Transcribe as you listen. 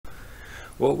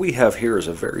What we have here is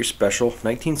a very special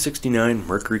 1969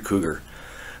 Mercury Cougar.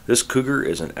 This Cougar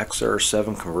is an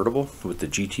XR7 convertible with the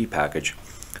GT package.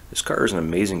 This car is an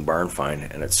amazing barn find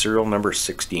and it's serial number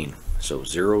 16, so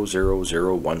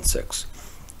 00016.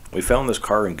 We found this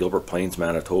car in Gilbert Plains,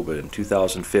 Manitoba in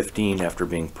 2015 after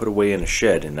being put away in a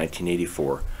shed in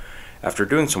 1984. After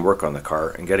doing some work on the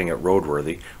car and getting it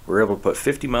roadworthy, we were able to put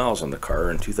 50 miles on the car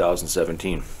in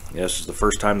 2017. This is the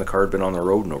first time the car had been on the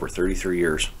road in over 33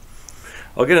 years.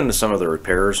 I'll get into some of the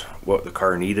repairs, what the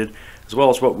car needed, as well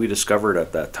as what we discovered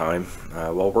at that time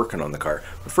while working on the car.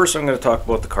 But first I'm going to talk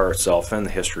about the car itself and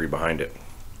the history behind it.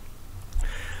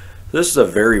 This is a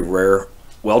very rare,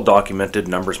 well-documented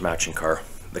numbers matching car.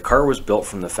 The car was built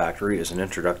from the factory as an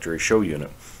introductory show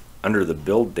unit. Under the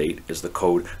build date is the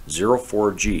code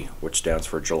 04G, which stands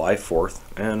for July 4th,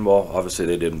 and well, obviously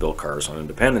they didn't build cars on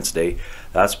Independence Day.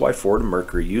 That's why Ford and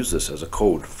Mercury used this as a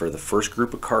code for the first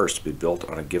group of cars to be built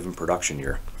on a given production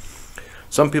year.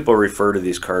 Some people refer to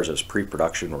these cars as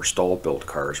pre-production or stall-built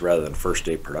cars rather than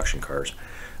first-day production cars.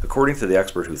 According to the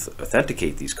expert who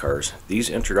authenticate these cars, these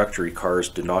introductory cars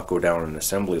did not go down an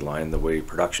assembly line the way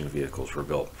production vehicles were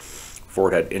built.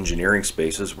 Ford had engineering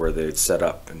spaces where they'd set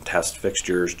up and test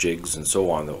fixtures, jigs, and so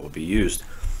on that would be used.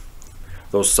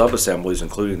 Those sub-assemblies,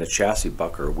 including the chassis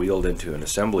buck, are wheeled into an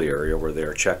assembly area where they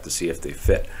are checked to see if they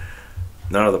fit.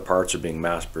 None of the parts are being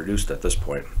mass-produced at this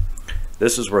point.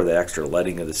 This is where the extra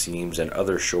leading of the seams and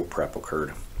other show prep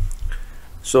occurred.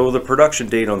 So the production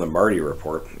date on the Marty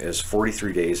report is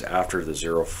 43 days after the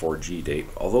 04G date,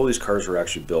 although these cars were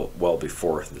actually built well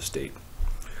before this date.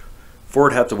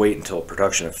 Ford had to wait until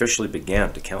production officially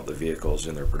began to count the vehicles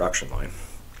in their production line.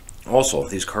 Also,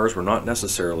 these cars were not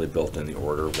necessarily built in the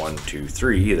order 1, 2,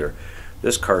 3 either.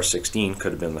 This car 16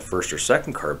 could have been the first or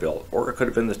second car built, or it could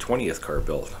have been the 20th car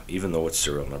built, even though it's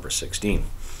serial number 16.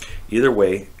 Either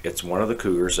way, it's one of the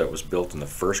Cougars that was built in the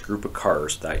first group of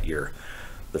cars that year.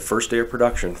 The first day of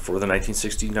production for the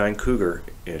 1969 Cougar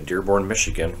in Dearborn,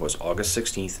 Michigan was August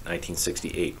 16,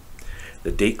 1968.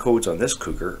 The date codes on this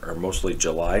Cougar are mostly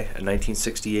July in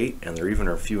 1968, and there even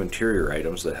are a few interior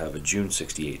items that have a June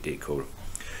 68 date code.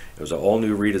 It was an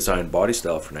all-new redesigned body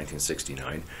style for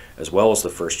 1969, as well as the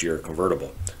first year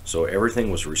convertible, so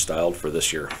everything was restyled for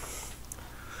this year.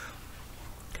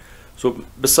 So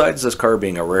besides this car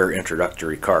being a rare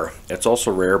introductory car, it's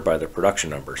also rare by the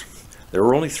production numbers. There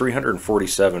were only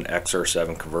 347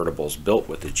 XR7 convertibles built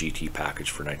with the GT package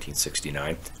for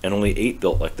 1969, and only 8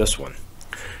 built like this one.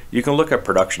 You can look at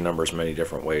production numbers many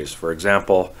different ways. For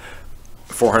example,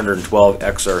 412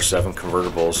 XR7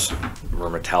 convertibles were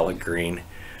metallic green,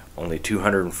 only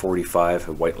 245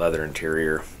 had white leather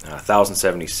interior,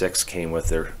 1076 came with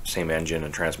their same engine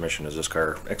and transmission as this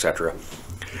car, etc.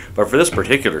 But for this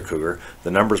particular Cougar,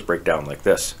 the numbers break down like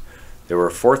this. There were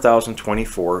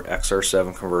 4,024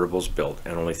 XR7 convertibles built,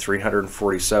 and only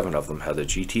 347 of them had the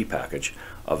GT package.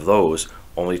 Of those,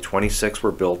 only 26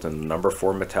 were built in the number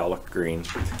 4 metallic green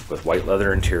with white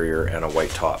leather interior and a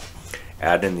white top.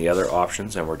 Add in the other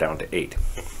options and we're down to 8.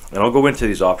 And I'll go into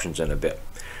these options in a bit.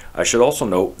 I should also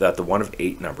note that the 1 of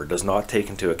 8 number does not take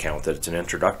into account that it's an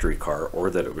introductory car or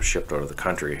that it was shipped out of the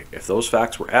country. If those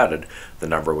facts were added, the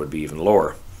number would be even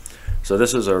lower. So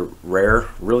this is a rare,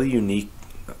 really unique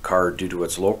car due to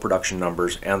its low production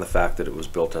numbers and the fact that it was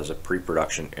built as a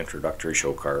pre-production introductory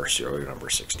show car, serial number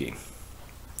 16.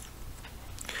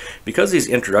 Because these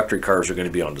introductory cars are going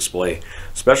to be on display,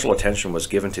 special attention was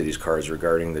given to these cars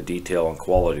regarding the detail and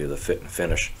quality of the fit and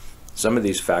finish. Some of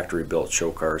these factory-built show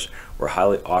cars were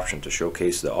highly optioned to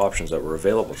showcase the options that were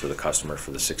available to the customer for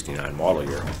the 69 model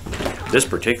year. This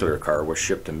particular car was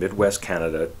shipped to Midwest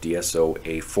Canada DSO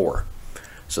A4.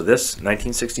 So this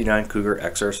 1969 Cougar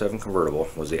XR7 convertible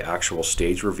was the actual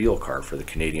stage reveal car for the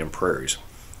Canadian prairies.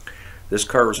 This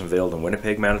car was unveiled in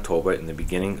Winnipeg, Manitoba in the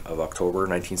beginning of October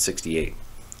 1968.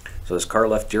 So this car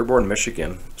left Dearborn,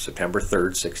 Michigan, September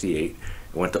 3rd, 68. It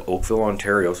went to Oakville,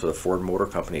 Ontario to the Ford Motor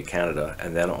Company of Canada,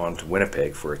 and then on to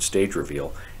Winnipeg for its stage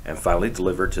reveal, and finally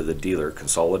delivered to the dealer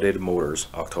Consolidated Motors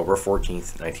October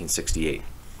 14th, 1968.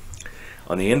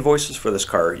 On the invoices for this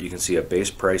car, you can see a base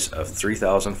price of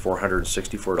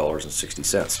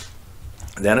 $3,464.60.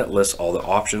 Then it lists all the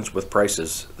options with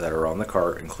prices that are on the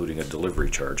car, including a delivery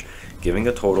charge, giving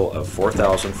a total of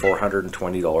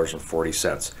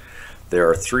 $4,420.40. There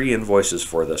are 3 invoices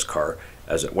for this car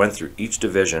as it went through each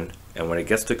division, and when it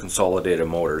gets to Consolidated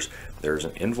Motors, there's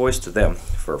an invoice to them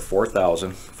for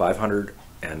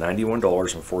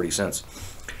 $4,591.40.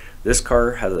 This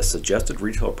car has a suggested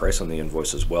retail price on the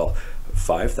invoice as well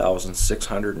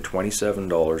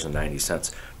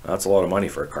 $5,627.90. That's a lot of money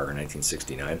for a car in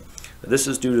 1969. This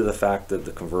is due to the fact that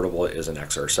the convertible is an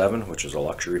XR7, which is a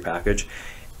luxury package,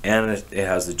 and it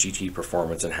has the GT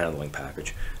performance and handling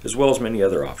package, as well as many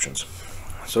other options.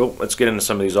 So let's get into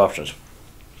some of these options.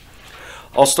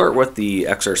 I'll start with the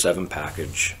XR7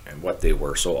 package and what they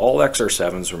were. So all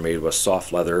XR7s were made with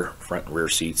soft leather front and rear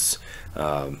seats,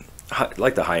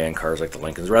 like the high-end cars like the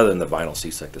Lincolns, rather than the vinyl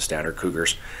seats like the standard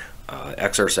Cougars.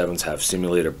 XR7s have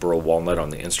simulated burl walnut on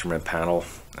the instrument panel,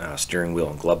 steering wheel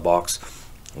and glove box.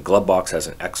 The glove box has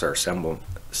an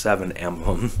XR7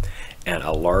 emblem and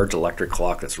a large electric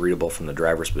clock that's readable from the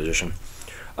driver's position.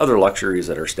 Other luxuries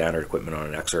that are standard equipment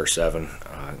on an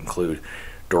XR7 include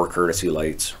door courtesy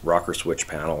lights, rocker switch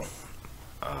panel,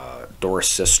 door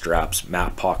assist straps,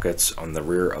 mat pockets on the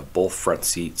rear of both front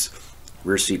seats,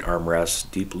 rear seat armrests,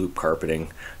 deep loop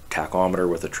carpeting, tachometer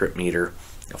with a trip meter,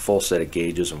 a full set of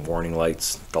gauges and warning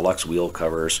lights, deluxe wheel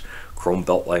covers, chrome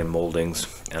beltline moldings,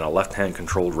 and a left-hand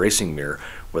controlled racing mirror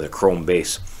with a chrome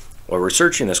base. While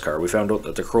researching this car, we found out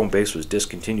that the chrome base was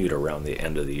discontinued around the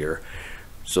end of the year,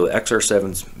 so the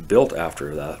XR7s built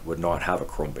after that would not have a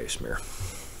chrome base mirror.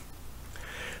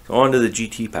 So on to the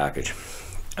GT package.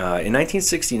 In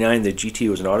 1969, the GT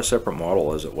was not a separate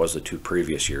model as it was the two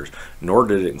previous years, nor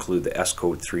did it include the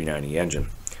S-Code 390 engine.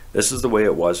 This is the way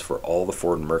it was for all the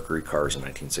Ford and Mercury cars in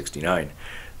 1969.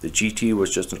 The GT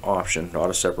was just an option, not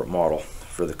a separate model.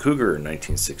 For the Cougar in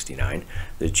 1969,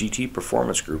 the GT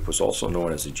Performance Group was also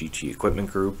known as the GT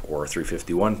Equipment Group or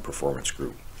 351 Performance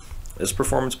Group. This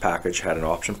performance package had an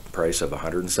option price of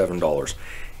 $107.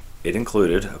 It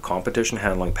included a competition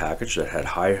handling package that had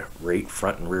high rate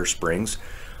front and rear springs,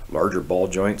 larger ball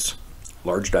joints,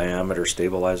 large diameter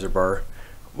stabilizer bar,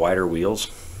 wider wheels.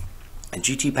 The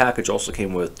GT package also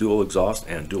came with dual exhaust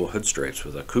and dual hood stripes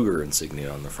with a Cougar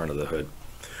insignia on the front of the hood.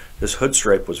 This hood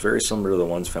stripe was very similar to the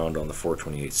ones found on the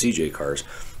 428 CJ cars,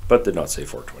 but did not say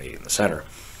 428 in the center.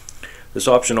 This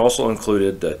option also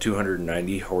included the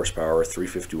 290 horsepower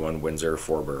 351 Windsor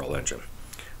 4-barrel engine.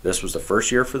 This was the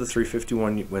first year for the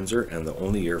 351 Windsor and the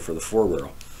only year for the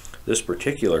 4-barrel. This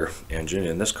particular engine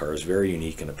in this car is very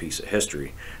unique and a piece of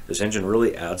history. This engine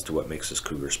really adds to what makes this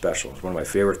Cougar special. It's one of my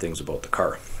favorite things about the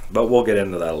car, but we'll get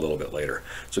into that a little bit later.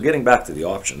 So getting back to the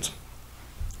options.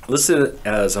 Listed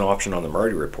as an option on the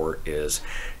Marty report is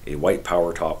a white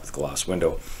power top with glass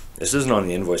window. This isn't on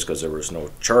the invoice because there was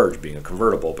no charge being a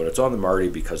convertible, but it's on the Marty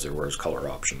because there was color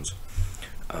options.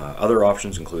 Other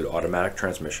options include automatic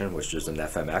transmission, which is an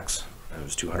FMX. It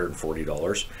was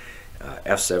 $240.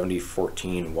 F70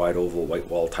 14 wide oval white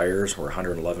wall tires were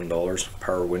 $111.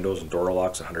 Power windows and door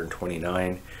locks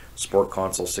 $129. Sport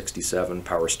console $67.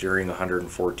 Power steering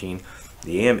 $114.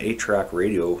 The AM 8-track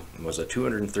radio was a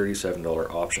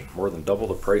 $237 option, more than double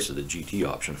the price of the GT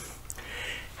option.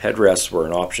 Headrests were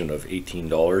an option of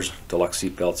 $18. Deluxe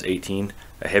seat belts $18.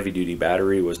 A heavy-duty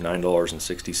battery was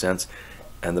 $9.60.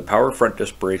 And the power front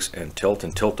disc brakes and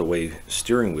tilt-away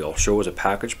steering wheel show as a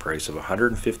package price of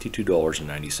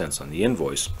 $152.90 on the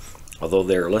invoice, although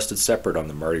they are listed separate on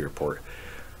the Marty report.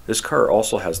 This car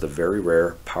also has the very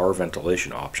rare power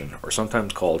ventilation option, or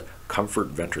sometimes called comfort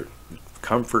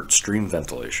stream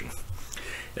ventilation.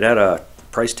 It had a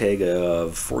price tag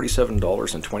of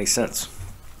 $47.20,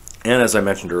 and as I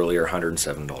mentioned earlier,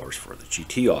 $107 for the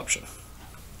GT option.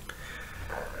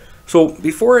 So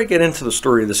before I get into the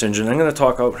story of this engine, I'm going to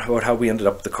talk about how we ended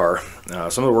up with the car,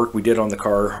 some of the work we did on the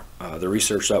car, the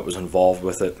research that was involved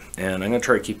with it, and I'm going to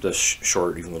try to keep this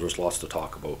short even though there's lots to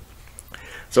talk about.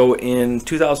 So in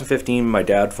 2015, my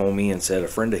dad phoned me and said a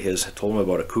friend of his had told him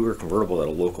about a Cougar convertible that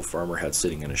a local farmer had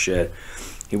sitting in a shed.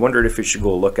 He wondered if he should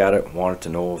go look at it and wanted to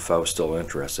know if I was still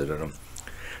interested in them.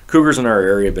 Cougars in our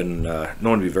area have been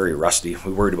known to be very rusty.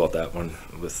 We worried about that one,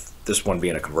 with this one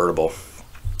being a convertible.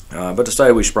 But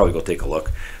decided we should probably go take a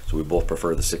look. So we both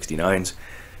prefer the 69s.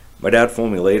 My dad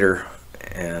phoned me later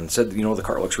and said, you know, the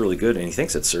car looks really good and he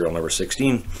thinks it's serial number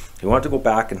 16. He wanted to go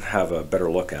back and have a better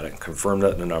look at it and confirm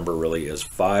that the number really is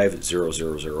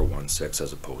 500016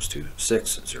 as opposed to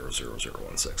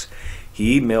 600016.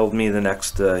 He emailed me the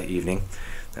next evening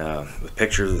with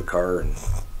pictures of the car and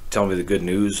telling me the good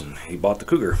news, and he bought the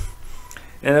Cougar.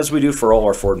 And as we do for all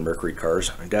our Ford and Mercury cars,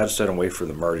 my dad set him away for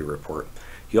the Marty report.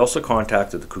 He also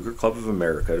contacted the Cougar Club of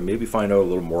America to maybe find out a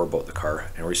little more about the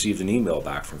car, and received an email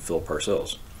back from Phil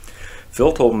Parcells.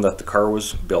 Phil told him that the car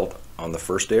was built on the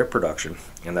first day of production,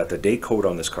 and that the date code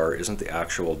on this car isn't the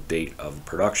actual date of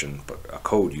production, but a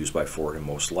code used by Ford and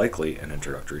most likely an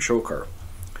introductory show car.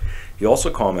 He also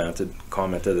commented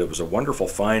it was a wonderful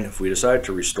find if we decided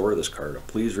to restore this car, to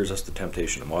please resist the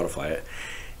temptation to modify it,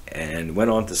 and went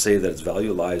on to say that its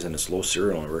value lies in its low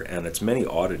serial number and its many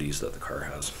oddities that the car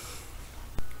has.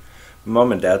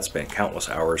 Mom and Dad spent countless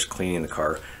hours cleaning the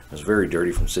car. It was very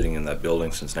dirty from sitting in that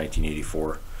building since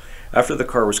 1984. After the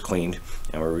car was cleaned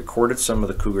and we recorded some of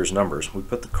the Cougar's numbers, we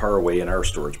put the car away in our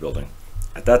storage building.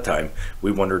 At that time,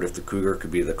 we wondered if the Cougar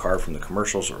could be the car from the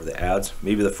commercials or the ads,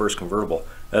 maybe the first convertible.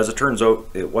 As it turns out,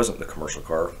 it wasn't the commercial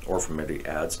car or from any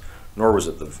ads, nor was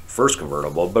it the first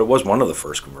convertible, but it was one of the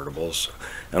first convertibles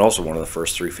and also one of the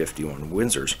first 351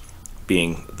 Windsors,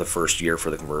 being the first year for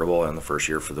the convertible and the first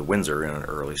year for the Windsor in an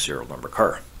early serial number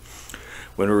car.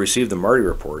 When we received the Marty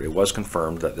report, it was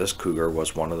confirmed that this Cougar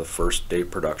was one of the first day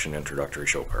production introductory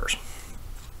show cars.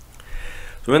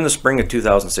 So in the spring of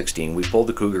 2016, we pulled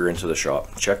the Cougar into the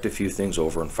shop, checked a few things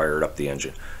over, and fired up the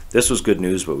engine. This was good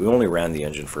news, but we only ran the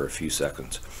engine for a few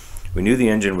seconds. We knew the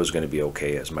engine was going to be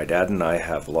okay, as my dad and I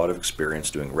have a lot of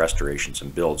experience doing restorations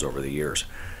and builds over the years.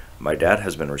 My dad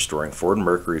has been restoring Ford and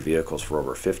Mercury vehicles for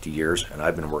over 50 years, and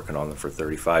I've been working on them for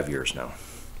 35 years now.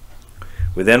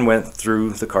 We then went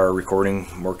through the car, recording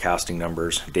more casting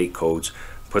numbers, date codes,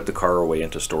 put the car away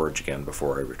into storage again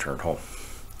before I returned home.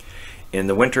 In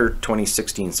the winter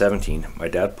 2016-17, my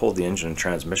dad pulled the engine and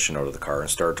transmission out of the car and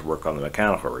started to work on the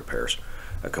mechanical repairs.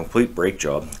 A complete brake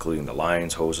job, including the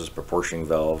lines, hoses, proportioning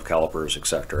valve, calipers,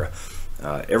 etc.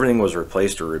 Everything was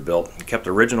replaced or rebuilt. He kept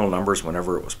original numbers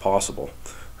whenever it was possible.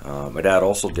 My dad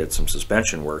also did some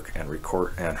suspension work and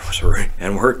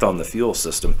worked on the fuel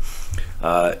system,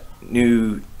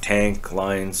 new tank,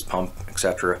 lines, pump,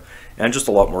 etc., and just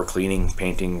a lot more cleaning,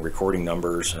 painting, recording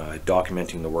numbers,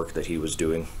 documenting the work that he was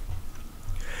doing.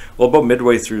 Well, about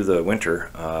midway through the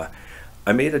winter,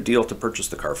 I made a deal to purchase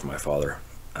the car for my father.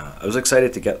 I was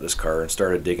excited to get this car and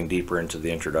started digging deeper into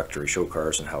the introductory show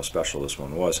cars and how special this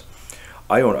one was.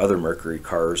 I own other Mercury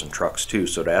cars and trucks too,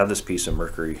 so to add this piece of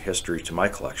Mercury history to my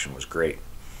collection was great.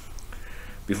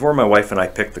 Before my wife and I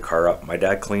picked the car up, my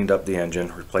dad cleaned up the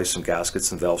engine, replaced some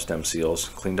gaskets and valve stem seals,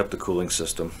 cleaned up the cooling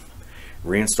system,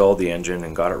 reinstalled the engine,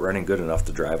 and got it running good enough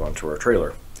to drive onto our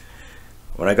trailer.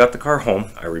 When I got the car home,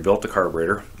 I rebuilt the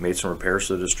carburetor, made some repairs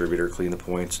to the distributor, cleaned the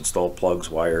points, installed plugs,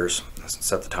 wires,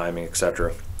 set the timing,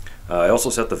 etc. I also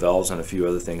set the valves and a few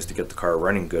other things to get the car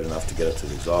running good enough to get it to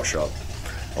the exhaust shop.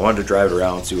 I wanted to drive it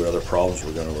around and see what other problems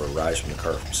were going to arise from the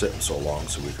car from sitting so long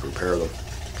so we could repair them.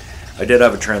 I did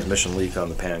have a transmission leak on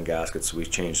the pan gasket, so we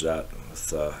changed that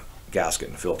with gasket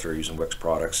and filter using Wix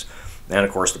products. And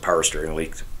of course the power steering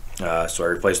leaked. So I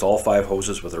replaced all 5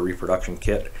 hoses with a reproduction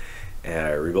kit, and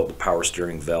I rebuilt the power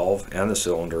steering valve and the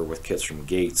cylinder with kits from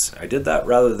Gates. I did that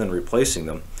rather than replacing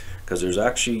them because there's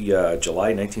actually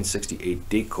July 1968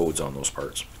 date codes on those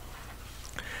parts.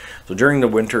 So during the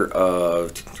winter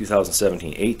of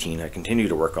 2017-18, I continued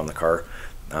to work on the car.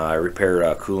 I repaired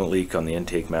a coolant leak on the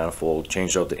intake manifold,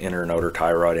 changed out the inner and outer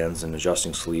tie rod ends and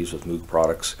adjusting sleeves with Moog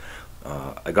products.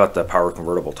 I got the power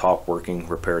convertible top working,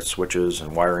 repaired switches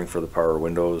and wiring for the power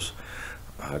windows.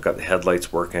 Got the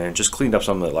headlights working, and just cleaned up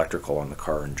some of the electrical on the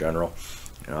car in general.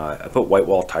 I put white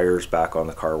wall tires back on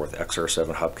the car with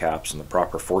XR7 hubcaps and the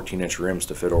proper 14-inch rims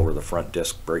to fit over the front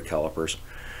disc brake calipers.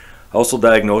 I also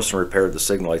diagnosed and repaired the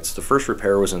signal lights. The first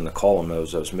repair was in the column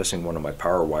as I was missing one of my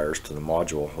power wires to the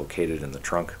module located in the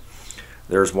trunk.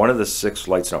 There's one of the 6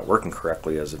 lights not working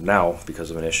correctly as of now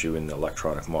because of an issue in the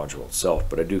electronic module itself,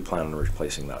 but I do plan on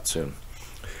replacing that soon.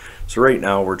 So right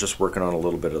now we're just working on a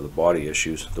little bit of the body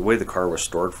issues. The way the car was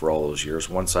stored for all those years,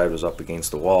 one side was up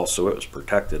against the wall so it was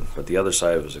protected, but the other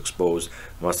side was exposed.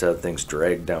 Must have had things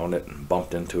dragged down it and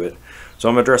bumped into it. So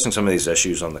I'm addressing some of these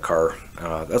issues on the car.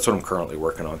 That's what I'm currently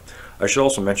working on. I should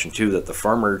also mention too that the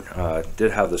farmer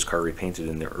did have this car repainted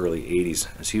in the early 80s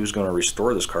as he was going to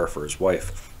restore this car for his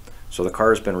wife. So the car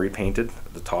has been repainted,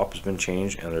 the top has been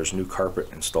changed, and there's new carpet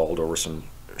installed over some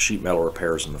sheet metal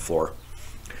repairs in the floor.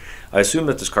 I assume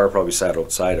that this car probably sat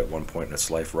outside at one point in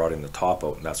its life rotting the top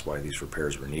out, and that's why these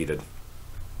repairs were needed.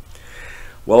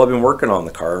 While I've been working on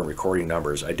the car and recording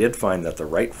numbers, I did find that the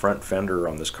right front fender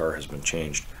on this car has been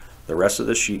changed. The rest of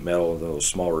the sheet metal and those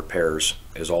small repairs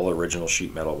is all original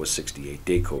sheet metal with 68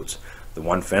 date codes. The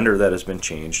one fender that has been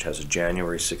changed has a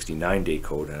January 69 date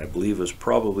code, and I believe it was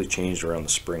probably changed around the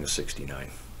spring of 69.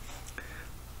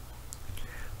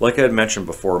 Like I had mentioned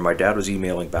before, my dad was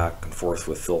emailing back and forth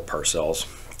with Phil Parcells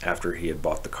after he had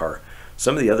bought the car.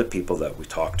 Some of the other people that we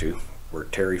talked to were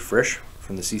Terry Frisch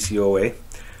from the CCOA,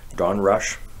 Don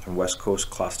Rush from West Coast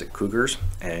Classic Cougars,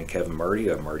 and Kevin Marty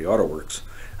of Marty Auto Works.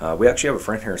 We actually have a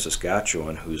friend here in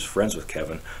Saskatchewan who's friends with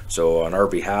Kevin, so on our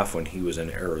behalf when he was in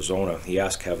Arizona, he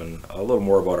asked Kevin a little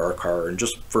more about our car and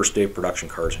just first day production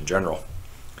cars in general.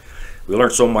 We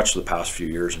learned so much the past few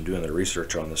years, and doing the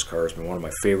research on this car has been one of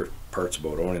my favorite parts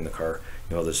about owning the car.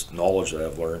 You know, this knowledge that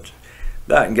I've learned,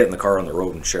 that and getting the car on the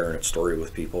road and sharing its story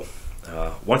with people.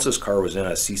 Once this car was in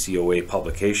a CCOA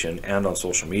publication and on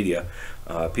social media,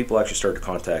 people actually started to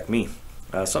contact me.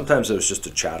 Sometimes it was just to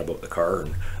chat about the car,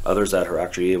 and others that are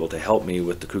actually able to help me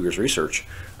with the Cougar's research.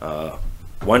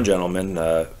 One gentleman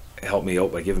helped me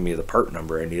out by giving me the part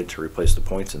number I needed to replace the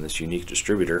points in this unique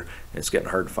distributor, and it's getting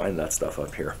hard to find that stuff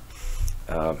up here.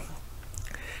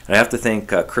 And I have to thank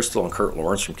Crystal and Kurt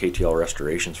Lawrence from KTL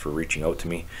Restorations for reaching out to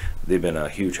me. They've been a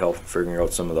huge help in figuring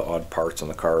out some of the odd parts on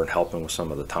the car and helping with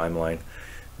some of the timeline.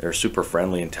 They're super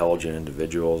friendly, intelligent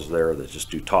individuals there that just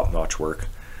do top-notch work.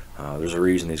 There's a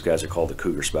reason these guys are called the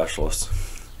Cougar Specialists.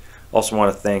 Also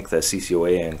want to thank the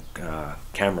CCOA and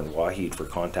Cameron Wahid for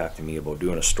contacting me about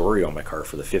doing a story on my car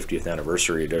for the 50th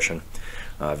anniversary edition.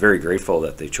 Very grateful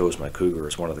that they chose my Cougar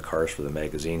as one of the cars for the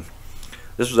magazine.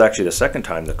 This was actually the second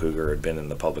time the Cougar had been in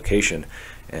the publication,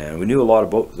 and we knew a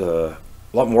lot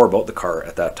more about the car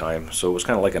at that time, so it was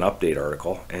kind of like an update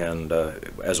article, and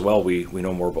as well we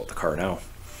know more about the car now.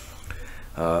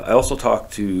 I also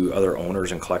talked to other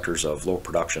owners and collectors of low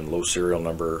production, low serial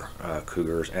number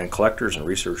Cougars, and collectors and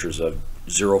researchers of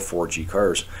 04G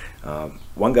cars.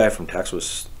 One guy from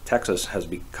Texas has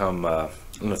become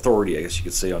an authority, I guess you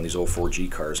could say, on these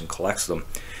 04G cars and collects them.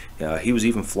 He was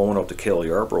even flown out to Cale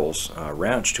Yarborough's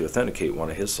ranch to authenticate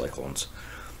one of his Cyclones.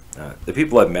 The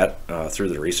people I've met through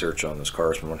the research on this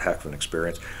car has been one heck of an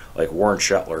experience, like Warren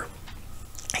Shetler.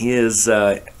 He is,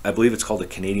 I believe it's called the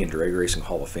Canadian Drag Racing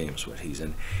Hall of Fame is what he's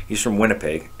in. He's from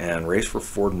Winnipeg and raced for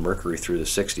Ford and Mercury through the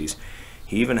 60s.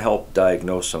 He even helped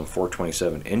diagnose some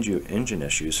 427 engine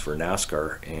issues for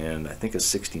NASCAR in, I think, a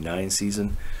 69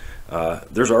 season.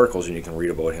 There's articles and you can read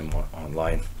about him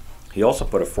online. He also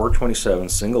put a 427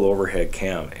 single overhead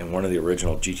cam in one of the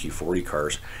original GT40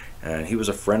 cars, and he was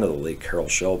a friend of the late Carroll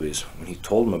Shelby's. When he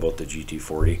told him about the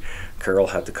GT40, Carroll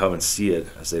had to come and see it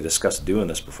as they discussed doing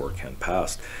this before Ken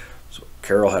passed. So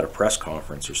Carroll had a press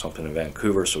conference or something in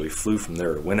Vancouver, so he flew from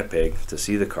there to Winnipeg to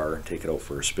see the car and take it out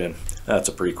for a spin. That's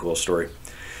a pretty cool story.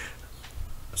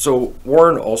 So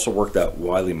Warren also worked at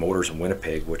Wiley Motors in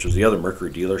Winnipeg, which was the other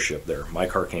Mercury dealership there. My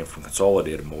car came from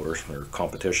Consolidated Motors, or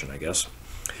competition, I guess.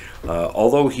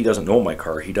 Although he doesn't know my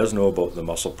car, he does know about the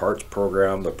muscle parts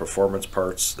program, the performance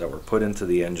parts that were put into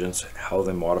the engines, how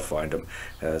they modified them,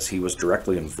 as he was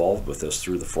directly involved with this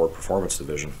through the Ford Performance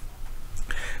Division.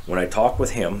 When I talked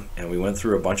with him and we went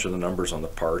through a bunch of the numbers on the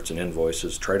parts and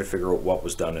invoices, tried to figure out what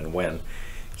was done and when,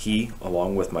 he,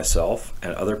 along with myself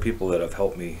and other people that have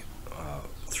helped me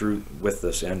through with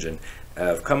this engine,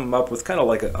 have come up with kind of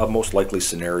like a most likely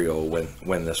scenario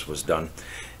when this was done.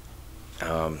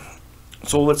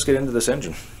 So let's get into this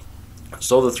engine.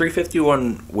 So the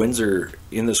 351 Windsor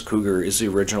in this Cougar is the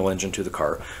original engine to the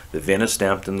car. The VIN is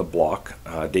stamped in the block.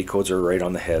 Date codes are right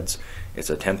on the heads. It's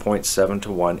a 10.7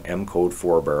 to 1 M code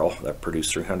 4 barrel that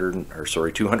produced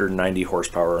 290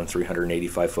 horsepower and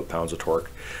 385 foot-pounds of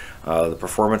torque. The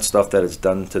performance stuff that is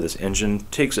done to this engine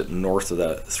takes it north of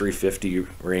that 350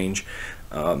 range.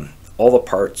 All the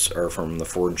parts are from the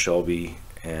Ford and Shelby,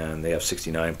 and they have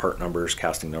 69 part numbers,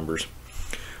 casting numbers.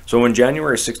 So in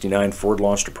January 69, Ford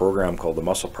launched a program called the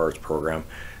Muscle Parts Program.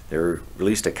 They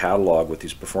released a catalog with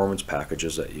these performance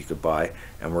packages that you could buy,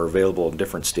 and were available in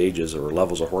different stages or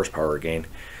levels of horsepower gain.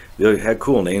 They had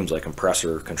cool names like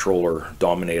Compressor, Controller,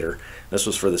 Dominator. This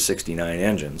was for the 69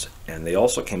 engines, and they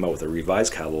also came out with a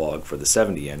revised catalog for the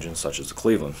 70 engines, such as the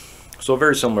Cleveland. So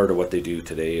very similar to what they do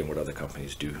today and what other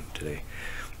companies do today.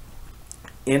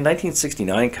 In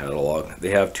 1969 catalog,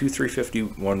 they have two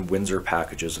 351 Windsor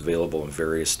packages available in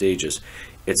various stages.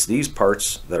 It's these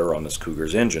parts that are on this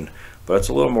Cougar's engine, but it's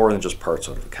a little more than just parts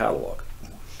out of the catalog.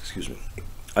 Excuse me.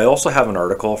 I also have an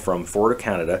article from Ford of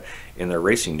Canada in their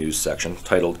racing news section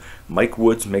titled "Mike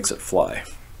Woods Makes It Fly."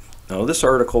 Now this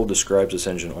article describes this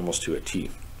engine almost to a T.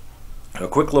 A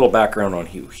quick little background on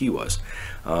who he was.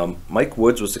 Mike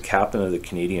Woods was the captain of the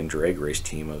Canadian drag race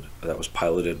team that was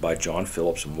piloted by John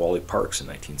Phillips and Wally Parks in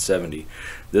 1970.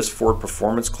 This Ford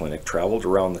Performance Clinic traveled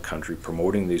around the country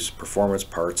promoting these performance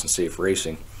parts and safe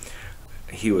racing.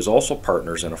 He was also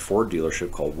partners in a Ford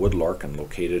dealership called Wood Larkin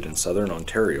located in southern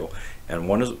Ontario, and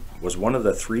was one of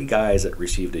the three guys that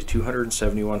received a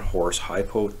 271 horse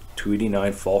Hypo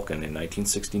 289 Falcon in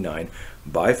 1969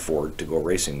 by Ford to go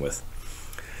racing with.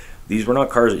 These were not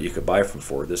cars that you could buy from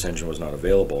Ford. This engine was not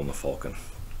available in the Falcon.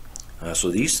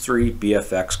 So these three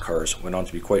BFX cars went on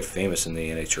to be quite famous in the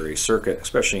NHRA circuit,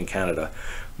 especially in Canada.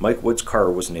 Mike Wood's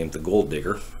car was named the Gold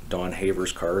Digger, Don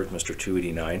Haver's car, Mr.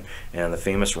 289, and the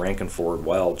famous Rankin Ford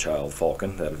Wild Child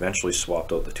Falcon that eventually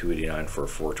swapped out the 289 for a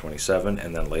 427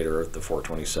 and then later the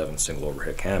 427 single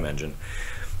overhead cam engine.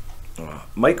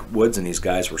 Mike Woods and these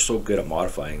guys were so good at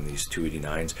modifying these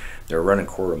 289s. They were running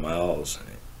quarter miles,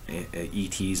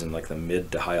 ETs in like the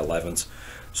mid to high 11s.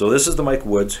 So this is the Mike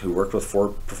Woods who worked with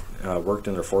Ford, worked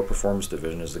in their Ford Performance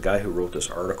division, is the guy who wrote this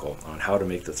article on how to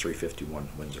make the 351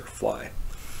 Windsor fly.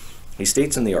 He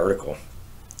states in the article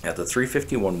that the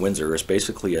 351 Windsor is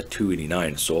basically a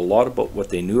 289, so a lot about what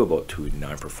they knew about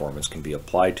 289 performance can be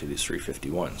applied to these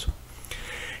 351s.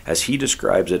 As he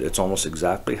describes it, it's almost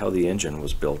exactly how the engine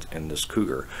was built in this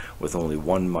Cougar, with only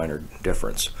one minor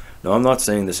difference. Now, I'm not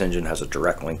saying this engine has a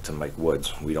direct link to Mike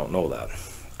Woods. We don't know that.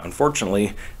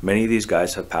 Unfortunately, many of these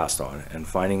guys have passed on, and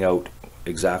finding out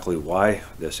exactly why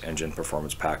this engine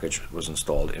performance package was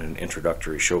installed in an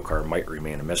introductory show car might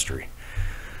remain a mystery.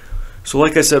 So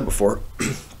like I said before,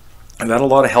 I've had a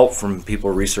lot of help from people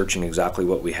researching exactly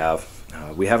what we have.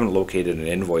 We haven't located an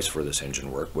invoice for this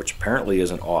engine work, which apparently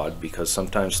isn't odd because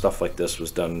sometimes stuff like this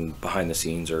was done behind the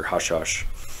scenes or hush-hush.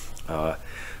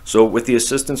 So with the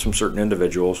assistance from certain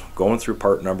individuals, going through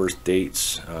part numbers,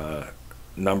 dates,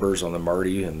 numbers on the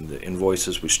Marty and the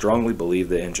invoices, we strongly believe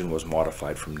the engine was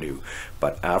modified from new,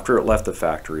 but after it left the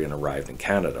factory and arrived in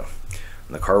Canada.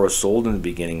 And the car was sold in the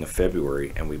beginning of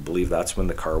February, and we believe that's when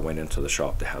the car went into the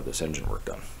shop to have this engine work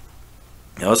done.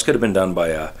 Now, this could have been done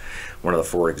by one of the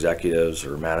Ford executives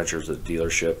or managers at the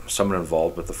dealership, someone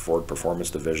involved with the Ford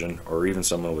Performance division, or even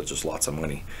someone with just lots of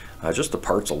money. Just the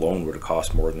parts alone would have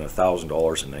cost more than $1,000 in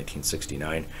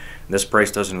 1969. And this price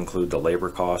doesn't include the labor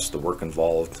costs, the work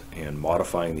involved in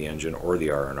modifying the engine, or the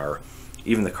R&R.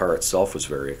 Even the car itself was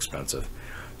very expensive.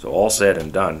 So all said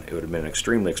and done, it would have been an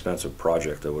extremely expensive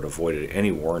project that would have avoided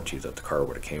any warranty that the car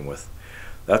would have came with.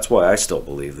 That's why I still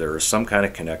believe there is some kind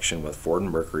of connection with Ford and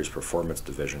Mercury's Performance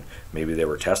division. Maybe they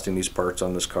were testing these parts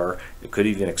on this car. It could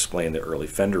even explain the early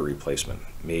fender replacement.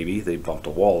 Maybe they bumped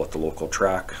a wall at the local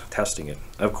track testing it.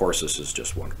 Of course, this is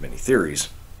just one of many theories.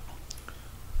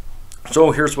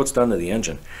 So here's what's done to the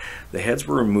engine. The heads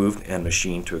were removed and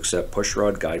machined to accept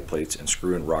pushrod guide plates and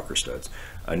screw-in rocker studs.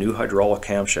 A new hydraulic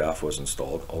camshaft was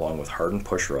installed along with hardened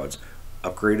pushrods,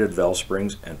 upgraded valve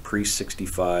springs, and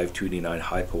pre-65 289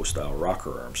 high-post style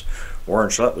rocker arms. Warren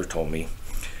Schlettler told me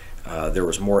there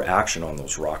was more action on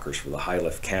those rockers for the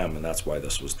high-lift cam, and that's why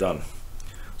this was done.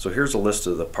 So here's a list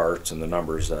of the parts and the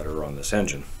numbers that are on this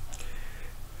engine.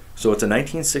 So it's a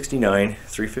 1969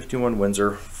 351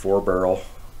 Windsor 4-barrel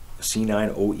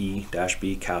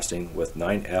C9OE-B casting with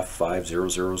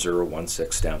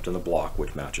 9F500016 stamped in the block,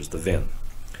 which matches the VIN.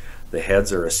 The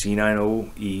heads are a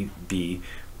C9OE-B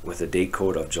with a date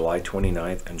code of July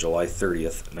 29th and July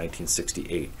 30th,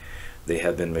 1968. They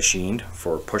have been machined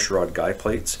for pushrod guide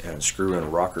plates and screw-in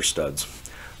rocker studs.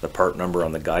 The part number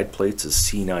on the guide plates is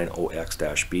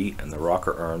C9OX-B, and the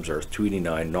rocker arms are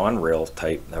 289 non-rail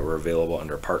type that were available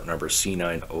under part number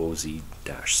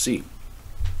C9OZ-C.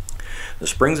 The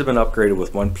springs have been upgraded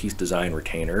with one-piece design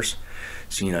retainers,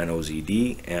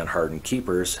 C9OZD, and hardened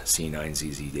keepers,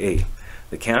 C9ZZA.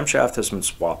 The camshaft has been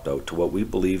swapped out to what we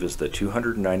believe is the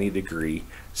 290-degree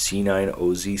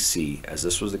C9OZC, as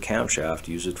this was the camshaft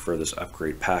used for this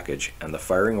upgrade package, and the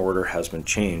firing order has been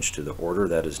changed to the order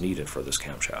that is needed for this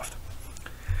camshaft.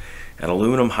 An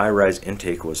aluminum high-rise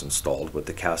intake was installed with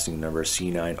the casting number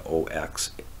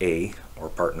C9OXA, or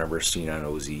part number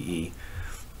C9OZE,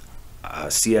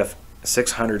 CF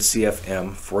 600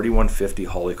 CFM 4150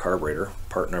 Holley carburetor,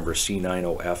 part number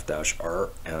C90F-R,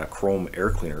 and a chrome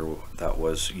air cleaner that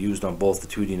was used on both the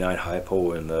 289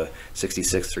 Hypo and the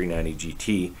 66 390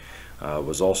 GT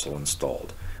was also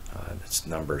installed. It's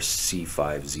number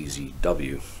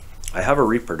C5ZZW. I have a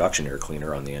reproduction air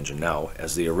cleaner on the engine now,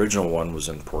 as the original one was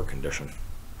in poor condition.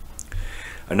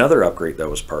 Another upgrade that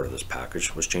was part of this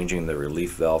package was changing the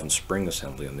relief valve and spring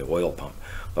assembly on the oil pump,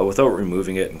 but without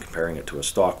removing it and comparing it to a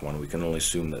stock one, we can only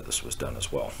assume that this was done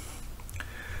as well.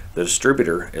 The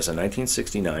distributor is a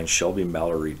 1969 Shelby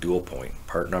Mallory dual point,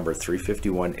 part number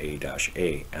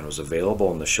 351A-A, and was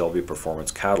available in the Shelby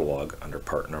Performance catalog under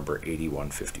part number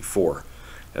 8154.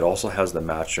 It also has the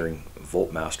matching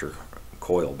Voltmaster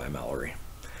coil by Mallory.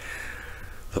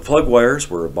 The plug wires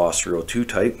were a Boss 02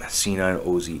 type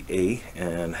C9OZA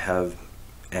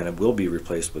and it will be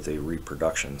replaced with a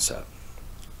reproduction set.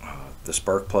 The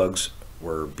spark plugs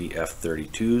were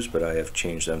BF32s, but I have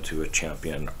changed them to a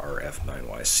Champion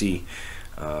RF9YC.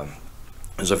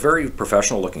 There's a very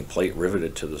professional looking plate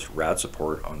riveted to this rad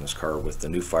support on this car with the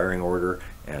new firing order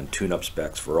and tune-up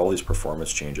specs for all these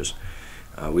performance changes.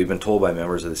 We've been told by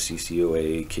members of the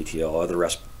CCOA, KTL,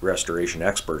 other restoration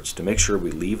experts to make sure we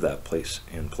leave that place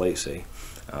in place.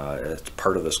 It's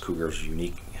part of this Cougar's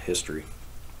unique history.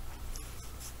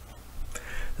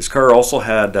 This car also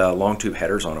had long tube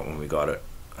headers on it when we got it,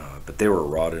 but they were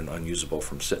rotted and unusable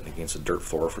from sitting against a dirt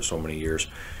floor for so many years.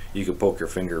 You could poke your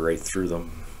finger right through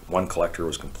them. One collector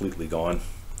was completely gone.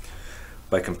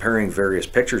 By comparing various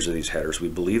pictures of these headers, we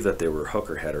believe that they were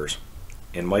hooker headers.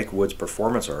 In Mike Wood's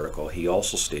performance article, he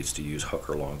also states to use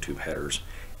hooker long tube headers,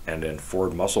 and in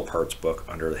Ford Muscle Parts book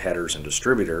under the headers and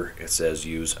distributor, it says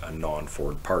use a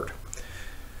non-Ford part.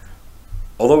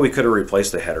 Although we could have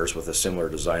replaced the headers with a similar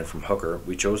design from hooker,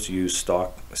 we chose to use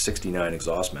stock 69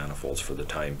 exhaust manifolds for the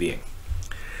time being.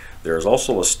 There is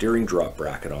also a steering drop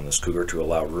bracket on this Cougar to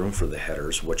allow room for the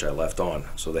headers, which I left on,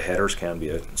 so the headers can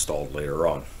be installed later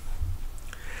on.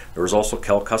 There was also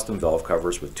Kel custom valve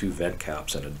covers with 2 vent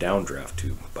caps and a downdraft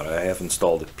tube, but I have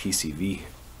installed a PCV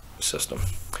system.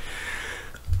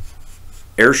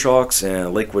 Air shocks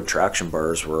and Lakewood traction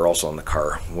bars were also on the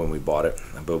car when we bought it,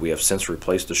 but we have since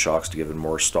replaced the shocks to give it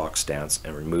more stock stance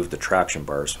and removed the traction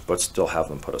bars, but still have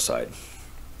them put aside.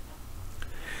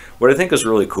 What I think is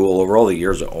really cool, over all the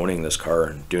years of owning this car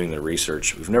and doing the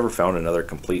research, we've never found another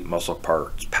complete muscle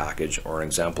parts package or an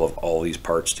example of all these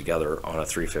parts together on a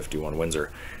 351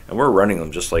 Windsor. And we're running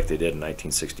them just like they did in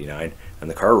 1969, and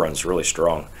the car runs really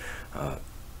strong.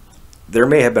 There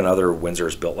may have been other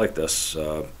Windsors built like this,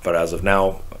 but as of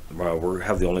now, we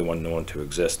have the only one known to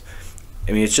exist.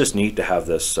 I mean, it's just neat to have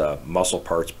this muscle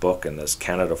parts book and this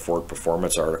Canada Ford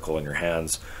Performance article in your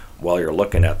hands while you're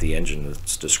looking at the engine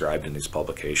that's described in these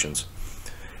publications.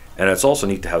 And it's also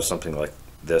neat to have something like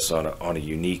this on a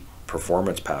unique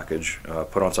performance package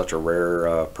put on such a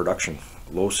rare production,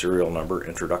 low serial number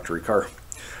introductory car.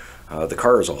 The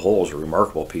car as a whole is a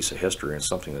remarkable piece of history and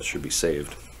something that should be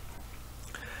saved.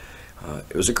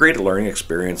 It was a great learning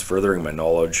experience, furthering my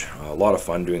knowledge. A lot of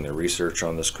fun doing the research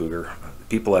on this Cougar.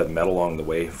 People I've met along the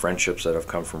way, friendships that have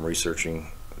come from researching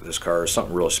this car is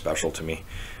something really special to me.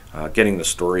 Getting the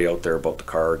story out there about the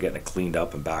car, getting it cleaned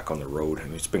up and back on the road, I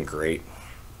mean, it's been great.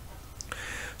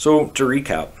 So to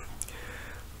recap,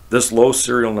 this low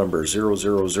serial number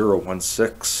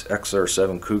 00016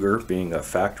 XR7 Cougar, being a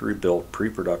factory built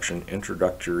pre-production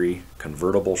introductory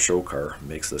convertible show car,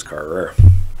 makes this car rare.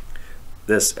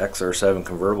 This XR7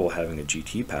 convertible having a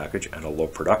GT package and a low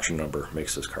production number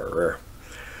makes this car rare.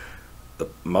 The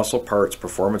muscle parts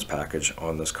performance package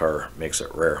on this car makes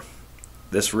it rare.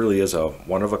 This really is a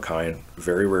one-of-a-kind,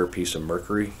 very rare piece of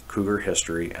Mercury, Cougar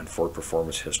history, and Ford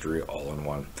performance history all in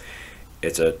one.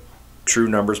 It's a true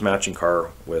numbers matching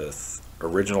car with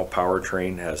original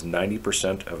powertrain, has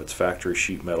 90% of its factory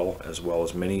sheet metal, as well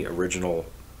as many original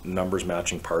numbers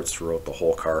matching parts throughout the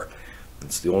whole car.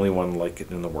 It's the only one like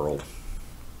it in the world.